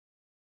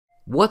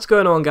What's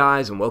going on,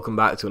 guys, and welcome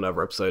back to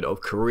another episode of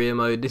Career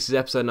Mode. This is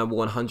episode number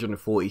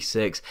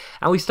 146,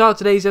 and we start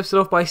today's episode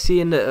off by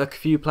seeing that a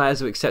few players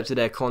have accepted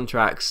their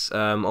contracts.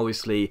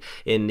 Obviously,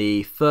 in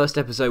the first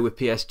episode with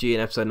PSG in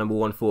episode number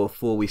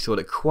 144, we saw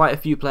that quite a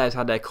few players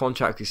had their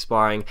contracts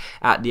expiring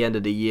at the end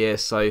of the year,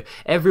 so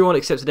everyone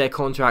accepted their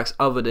contracts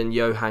other than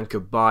Yohan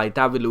Cabaye.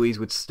 David Luiz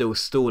was still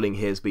stalling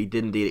his, but he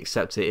did indeed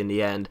accept it in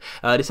the end.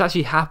 This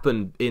actually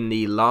happened in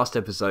the last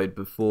episode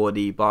before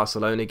the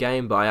Barcelona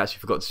game, but I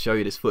actually forgot to show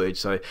you this footage,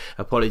 so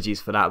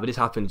apologies for that. But this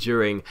happened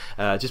during,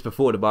 just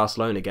before the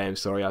Barcelona game,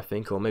 sorry, I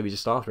think, or maybe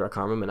just after, I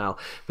can't remember now.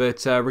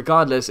 But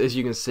regardless, as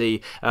you can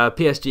see,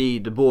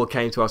 PSG, the board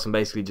came to us and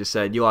basically just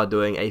said, you are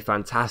doing a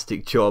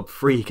fantastic job,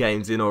 3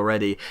 games in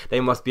already. They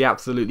must be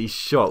absolutely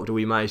shocked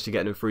we managed to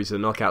get them through to the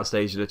knockout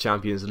stage of the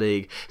Champions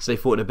League, so they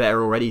thought they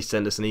better already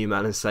send us an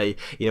email and say,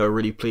 you know,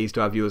 really pleased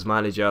to have you as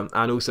manager.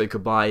 And also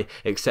Cabaye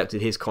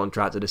accepted his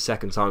contract at the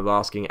second time of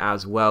asking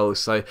as well.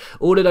 So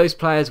all of those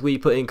players we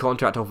put in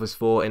contract offers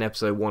for in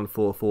episode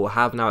 144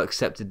 have now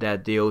accepted their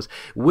deals,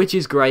 which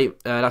is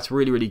great. That's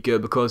really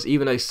good, because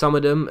even though some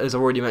of them, as I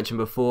already mentioned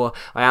before,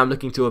 I am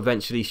looking to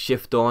eventually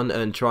shift on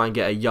and try and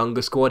get a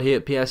younger squad here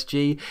at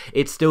PSG,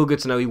 it's still good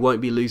to know we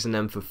won't be losing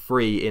them for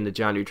free in the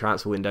January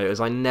transfer window,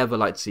 as I never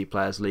like to see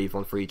players leave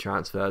on free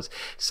transfers.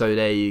 So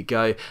there you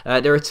go.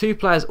 There are 2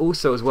 players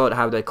also as well that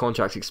have their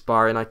contracts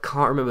expire, and I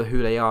can't remember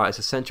who they are. It's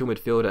a central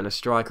midfielder and a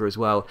striker as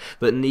well,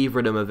 but neither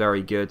of them are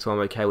very good, so I'm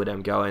okay with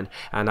them going,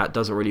 and that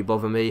doesn't really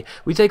bother me.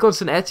 We take on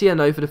St Etienne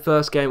though for the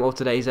first game of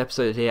today's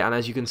episode here, and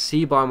as you can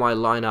see by my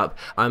lineup,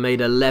 I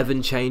made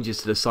 11 changes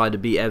to the side to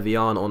beat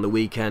Evian on the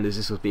weekend, as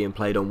this was being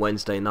played on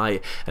Wednesday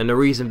night, and the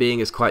reason being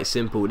is quite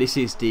simple. This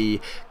is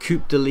the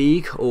Coupe de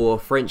Ligue, or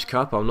French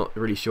Cup. I'm not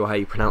really sure how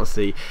you pronounce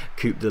the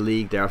Coupe de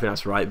Ligue there, I think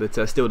that's right,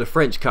 but still the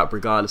French Cup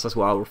regardless, that's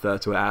what I'll refer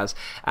to it as.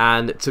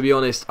 And to be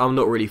honest, I'm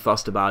not really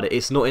fussed about it.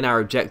 It's not in our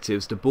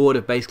objectives. The board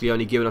have basically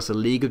only given us a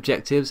league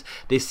objectives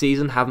this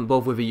season, haven't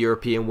bothered with a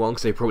European one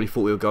because they probably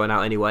thought we were going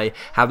out anyway,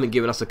 haven't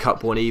given us a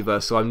cup one either,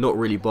 so I'm not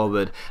really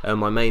bothered.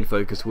 My main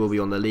focus will be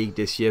on the league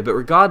this year, but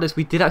regardless,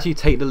 we did actually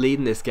take the lead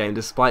in this game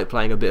despite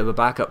playing a bit of a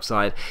backup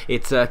side.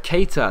 It's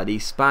Keita, the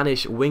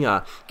Spanish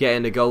winger,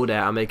 getting the goal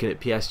there and making it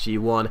PSG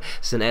 1,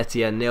 St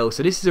Etienne 0.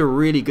 So this is a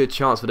really good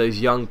chance for those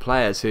young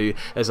players who,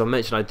 as I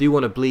mentioned, I do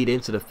want to bleed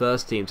into the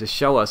first team to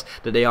show us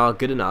that they are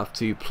good enough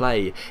to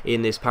play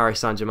in this Paris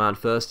Saint-Germain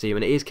first team.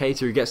 And it is Keita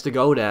who gets the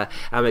goal there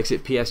and makes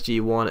it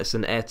PSG 1,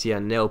 St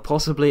Etienne 0.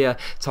 Possibly a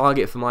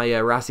target for my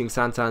Racing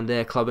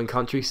Santander Club and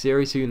Country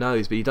series, who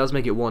knows, but he does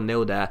make it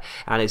 1-0 there,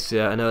 and it's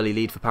an early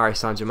lead for Paris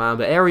Saint-Germain.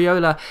 But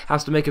Areola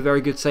has to make a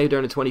very good save there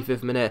in the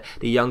 25th minute,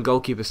 the young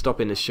goalkeeper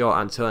stopping the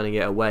shot and turning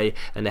it away,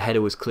 and the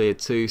header was cleared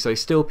too. So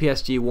still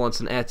PSG 1,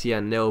 St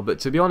Etienne 0, but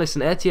to be honest,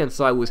 St Etienne's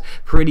side was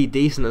pretty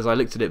decent as I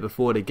looked at it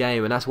before the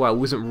game, and that's why I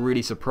wasn't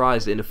really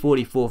surprised that in the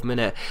 44th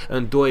minute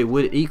Ndoye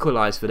would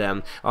equalise for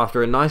them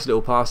after a nice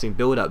little passing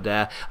build-up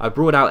there. I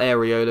brought out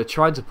Areola,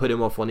 tried to put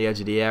him off on the edge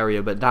of the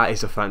area, but that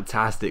is a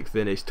fantastic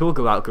finish. Talk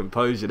about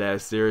composure there,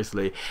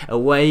 seriously.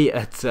 Away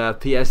at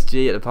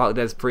PSG at the Parc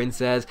des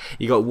Princes,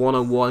 you got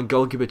one-on-one,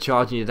 goalkeeper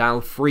charging you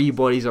down, 3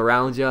 bodies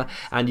around you,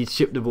 and you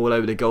chip the ball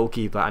over the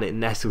goalkeeper and it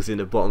nestles in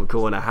the bottom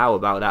corner. How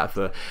about that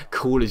for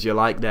cool as you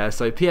like there?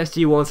 So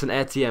PSG 1, St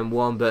Etienne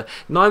 1, but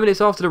 9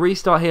 minutes after the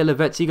restart here,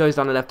 Lavezzi goes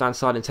down the left-hand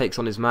side and takes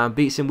on his man,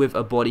 beats him with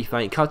a body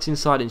feint, cuts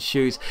inside and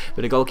shoots,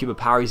 but the goalkeeper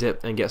parries it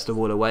and gets the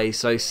ball away.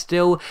 So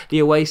still the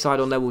away side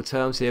on level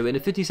terms here. But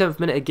in the 57th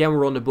minute, again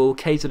we're on the ball,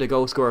 Keita the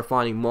goal scorer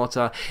finding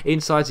Motta,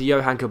 inside to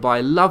Yohan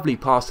Cabaye, lovely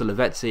pass to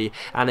Lavezzi,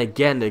 and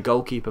again the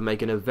goalkeeper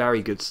making a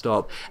very good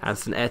stop, and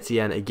St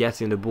Etienne are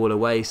getting the ball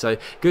away. So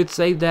good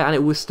save there, and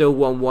it was still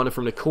 1-1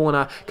 from the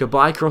corner.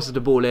 Cabaye crosses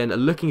the ball in,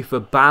 looking for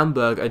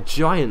Bamberg, a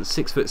giant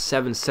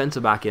 6'7"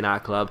 centre-back in our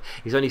club.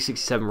 He's only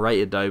 67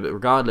 rated though, but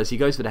regardless, he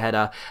goes for the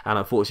header, and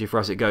unfortunately for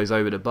us it goes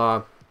over the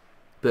bar.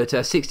 But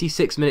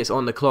 66 minutes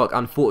on the clock,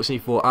 unfortunately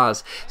for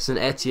us, St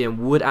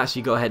Etienne would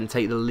actually go ahead and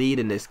take the lead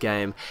in this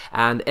game.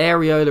 And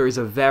Areola is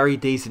a very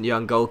decent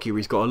young goalkeeper.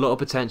 He's got a lot of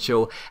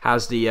potential,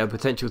 has the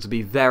potential to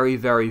be very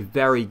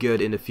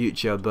good in the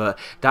future, but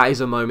that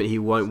is a moment he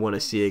won't want to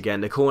see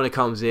again. The corner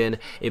comes in,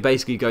 it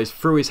basically goes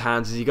through his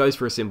hands as he goes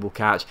for a simple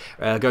catch,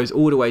 goes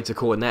all the way to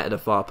cornet at the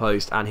far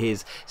post, and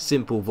his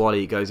simple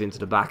volley goes into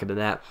the back of the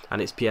net,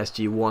 and it's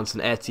PSG 1,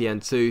 St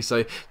Etienne 2.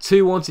 So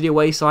 2-1 to the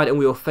away side, and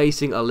we were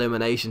facing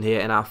elimination here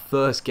in our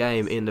first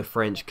game in the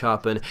French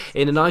Cup. And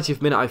in the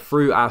 90th minute, I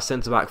threw our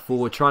centre-back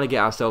forward, trying to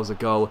get ourselves a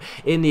goal.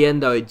 In the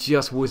end, though, it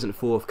just wasn't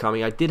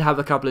forthcoming. I did have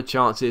a couple of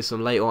chances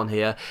from late on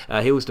here.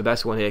 He was the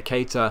best one here.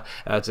 Keita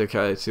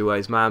to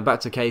his man,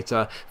 back to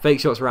Keita, fake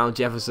shots around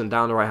Jefferson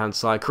down the right-hand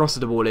side, crosses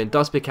the ball in,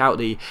 does pick out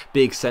the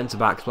big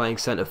centre-back playing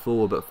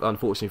centre-forward, but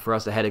unfortunately for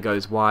us, the header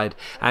goes wide,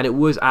 and it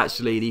was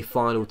actually the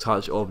final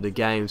touch of the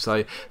game.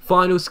 So,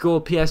 final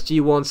score,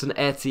 PSG 1, St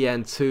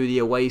Etienne 2, the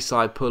away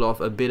side pull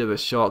off a bit of a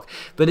shock,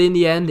 but in the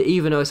the end,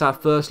 even though it's our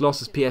first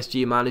loss as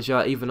PSG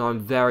manager, even though I'm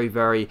very,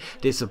 very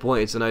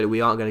disappointed to know that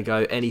we aren't going to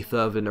go any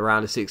further than the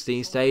round of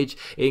 16 stage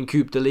in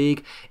Coupe de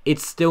Ligue,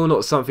 it's still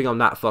not something I'm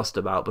that fussed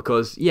about,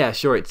 because yeah,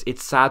 sure,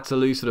 it's sad to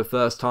lose for the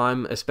first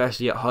time,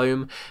 especially at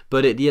home,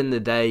 but at the end of the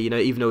day, you know,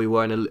 even though we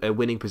were in a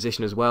winning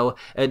position as well,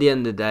 at the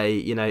end of the day,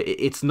 you know,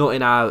 it's not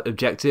in our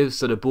objectives,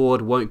 so the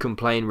board won't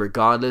complain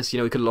regardless. You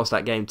know, we could have lost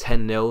that game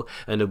 10-0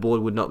 and the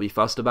board would not be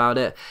fussed about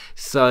it.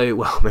 So,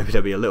 well, maybe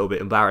they'll be a little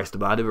bit embarrassed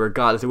about it, but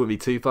regardless, they wouldn't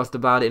be too fussed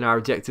about it in our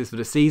objectives for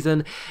the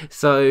season.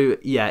 So,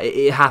 yeah,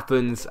 it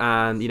happens,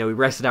 and, you know, we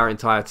rested our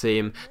entire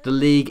team. The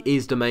league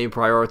is the main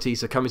priority,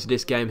 so coming to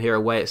this game here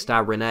away at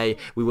Stade Rennais,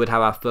 we would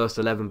have our first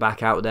 11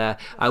 back out there.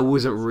 I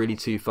wasn't really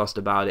too fussed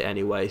about it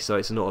anyway, so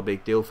it's not a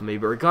big deal for me,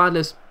 but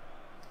regardless,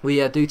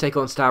 we do take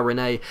on Stade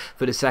Rennais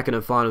for the second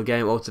and final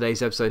game of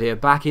today's episode here,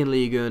 back in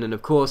Ligue 1, and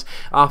of course,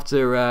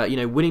 after you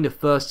know, winning the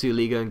first 2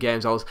 Ligue 1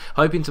 games, I was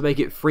hoping to make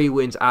it 3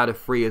 wins out of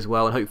 3 as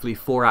well, and hopefully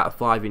 4 out of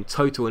 5 in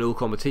total in all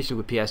competitions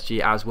with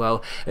PSG as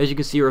well. As you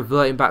can see,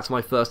 reverting back to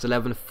my first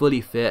 11, fully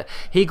fit.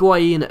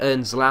 Higuain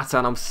and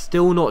Zlatan, I'm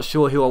still not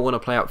sure who I want to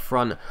play up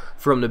front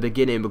from the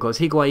beginning, because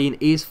Higuain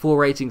is 4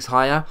 ratings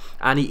higher,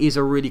 and he is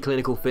a really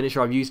clinical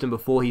finisher. I've used him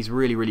before, he's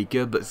really, really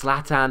good, but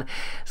Zlatan,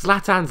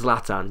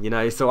 you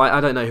know, so I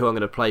don't know who I'm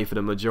going to play for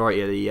the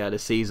majority of the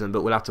season,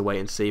 but we'll have to wait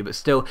and see. But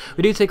still,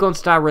 we do take on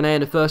Stade Rennais,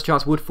 and the first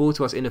chance would fall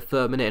to us in the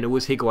 3rd minute, and it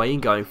was Higuain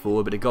going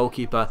forward, but the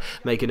goalkeeper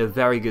making a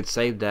very good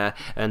save there,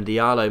 and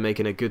Diallo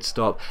making a good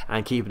stop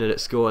and keeping it at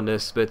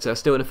scoreless. But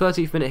still, in the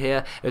 13th minute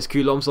here, as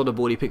Coulombe's on the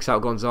ball, he picks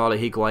out Gonzalo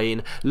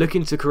Higuain,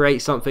 looking to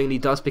create something. He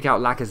does pick out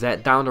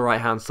Lacazette down the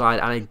right-hand side,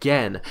 and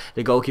again,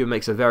 the goalkeeper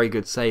makes a very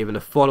good save, and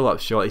the follow-up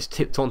shot is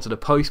tipped onto the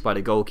post by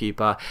the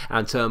goalkeeper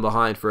and turned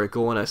behind for a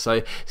corner.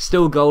 So,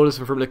 still goalless,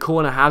 and from the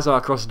corner,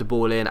 Hazard crosses the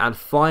ball in, and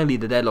finally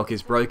the deadlock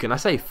is broken. I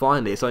say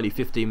finally, it's only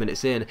 15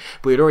 minutes in,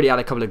 but we'd already had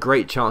a couple of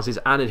great chances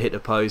and had hit the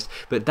post,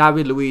 but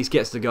David Luiz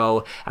gets the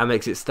goal and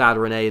makes it Stade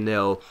Rennais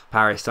 0,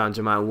 Paris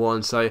Saint-Germain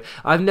 1. So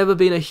I've never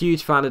been a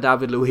huge fan of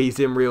David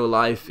Luiz in real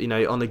life. You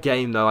know, on the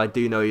game though, I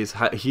do know he's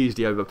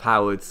hugely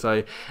overpowered,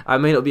 so I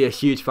may not be a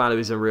huge fan of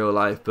his in real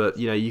life, but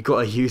you know, you've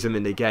got to use him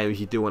in the game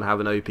if you do want to have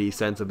an OP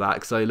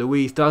centre-back. So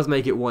Luiz does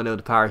make it 1-0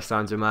 to Paris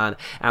Saint-Germain,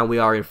 and we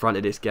are in front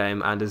of this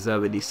game, and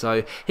deservedly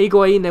so.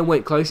 Higuain then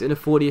went close in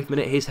the 40th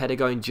minute, his header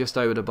going just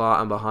over the bar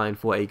and behind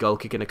for a goal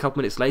kick. And a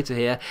couple minutes later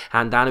here,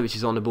 Handanovic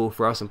is on the ball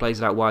for us and plays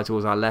it out wide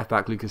towards our left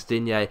back Lucas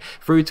Digne,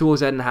 through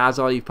towards Eden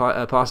Hazard. He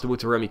passed the ball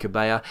to Remy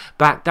Cabella,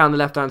 back down the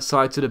left hand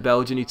side to the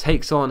Belgian, who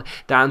takes on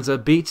Danza,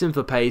 beats him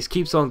for pace,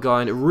 keeps on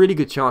going. A really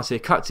good chance here,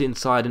 cuts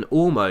inside and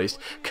almost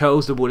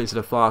curls the ball into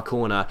the far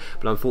corner,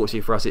 but unfortunately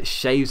for us it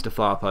shaves the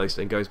far post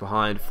and goes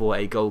behind for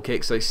a goal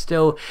kick. So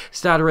still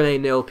Stade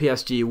Rennais 0,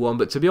 PSG 1,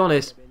 but to be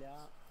honest,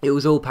 it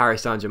was all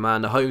Paris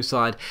Saint-Germain. The home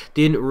side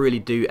didn't really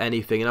do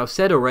anything, and I've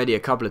said already a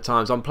couple of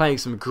times, I'm playing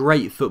some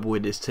great football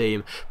with this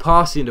team,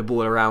 passing the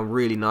ball around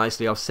really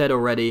nicely. I've said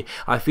already,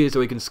 I feel as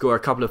though we can score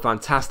a couple of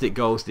fantastic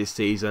goals this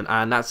season,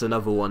 and that's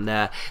another one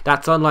there.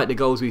 That's unlike the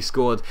goals we've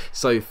scored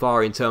so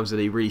far in terms of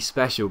the really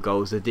special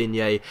goals. The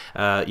Digne,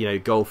 you know,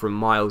 goal from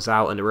miles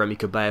out, and the Remy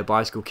Cabella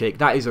bicycle kick.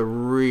 That is a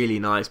really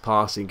nice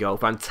passing goal.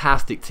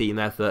 Fantastic team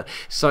effort.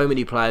 So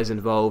many players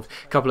involved.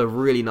 A couple of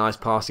really nice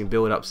passing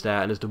build-ups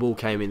there, and as the ball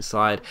came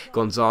inside,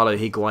 Gonzalo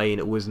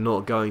Higuain was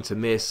not going to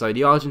miss. So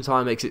the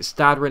Argentine makes it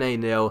Stade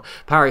Rennais 0,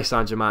 Paris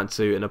Saint-Germain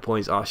 2, and the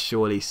points are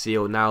surely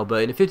sealed now.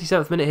 But in the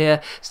 57th minute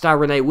here, Stade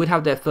Rennais would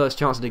have their first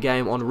chance of the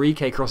game.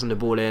 Enrique crossing the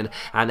ball in,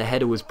 and the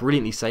header was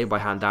brilliantly saved by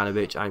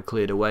Handanovic and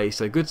cleared away.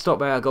 So good stop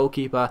by our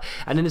goalkeeper.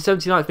 And in the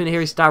 79th minute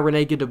here, Stade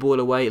Rennais give the ball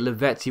away.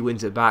 Lavetti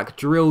wins it back,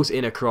 drills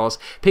in a cross,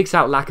 picks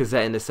out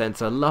Lacazette in the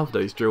centre. Love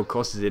those drill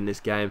crosses in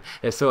this game.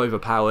 They're so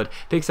overpowered.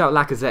 Picks out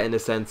Lacazette in the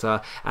centre,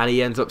 and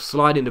he ends up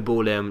sliding the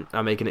ball in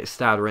and making it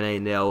Stade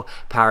Rennais 0,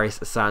 Paris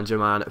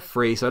Saint-Germain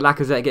 3. So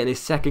Lacazette getting his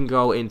second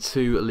goal in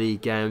 2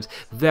 league games.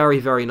 Very,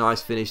 very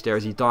nice finish there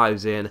as he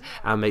dives in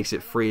and makes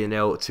it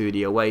 3-0 to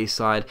the away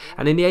side.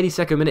 And in the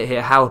 82nd minute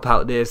here, how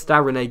about this? Stade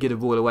Rennais get the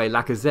ball away.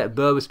 Lacazette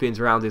Berber spins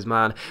around his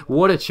man.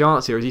 What a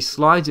chance here as he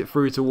slides it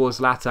through towards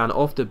Zlatan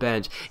off the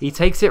bench. He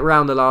takes it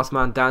round the last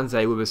man,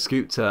 Danze, with a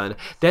scoop turn.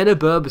 Then a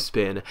Berber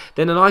spin.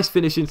 Then a nice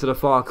finish into the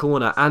far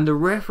corner. And the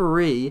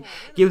referee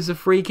gives a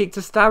free kick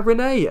to Stade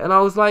Rennais. And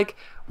I was like,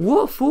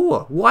 what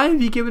for? Why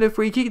have you given a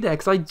free kick there?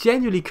 Because I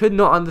genuinely could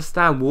not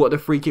understand what the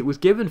free kick was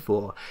given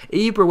for.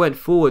 Ibra went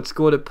forward,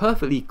 scored a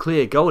perfectly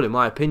clear goal in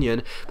my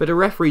opinion, but the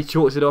referee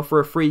chalks it off for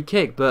a free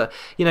kick. But,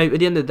 you know, at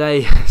the end of the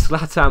day,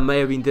 Zlatan may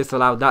have been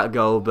disallowed that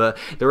goal, but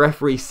the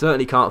referee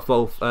certainly can't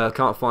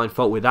find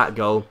fault with that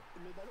goal.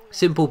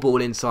 Simple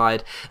ball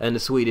inside, and the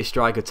Swedish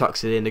striker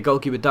tucks it in. The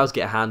goalkeeper does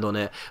get a hand on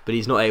it, but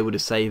he's not able to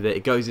save it.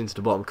 It goes into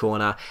the bottom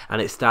corner,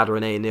 and it's Stade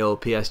Rennais 0,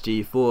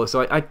 PSG 4.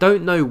 So I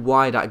don't know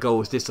why that goal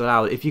was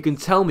disallowed. If you can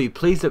tell me,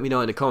 please let me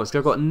know in the comments, because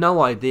I've got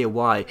no idea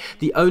why.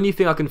 The only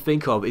thing I can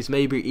think of is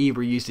maybe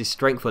Ibra used his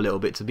strength a little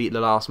bit to beat the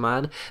last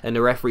man, and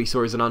the referee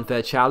saw it as an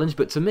unfair challenge.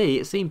 But to me,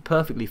 it seemed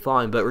perfectly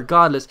fine. But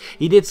regardless,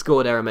 he did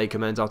score there and make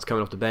amends after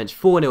coming off the bench.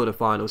 4-0 the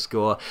final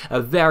score.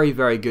 A very,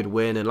 very good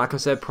win. And like I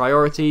said,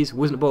 priorities,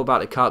 wasn't all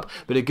about the cup,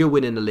 but a good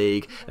win in the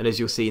league. And as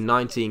you'll see,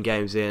 19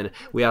 games in,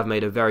 we have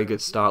made a very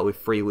good start with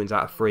 3 wins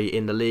out of 3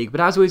 in the league.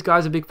 But as always,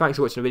 guys, a big thanks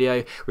for watching the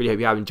video. Really hope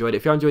you have enjoyed it.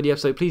 If you have enjoyed the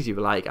episode, please leave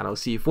a like, and I'll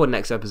see you for the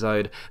next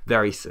episode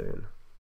very soon.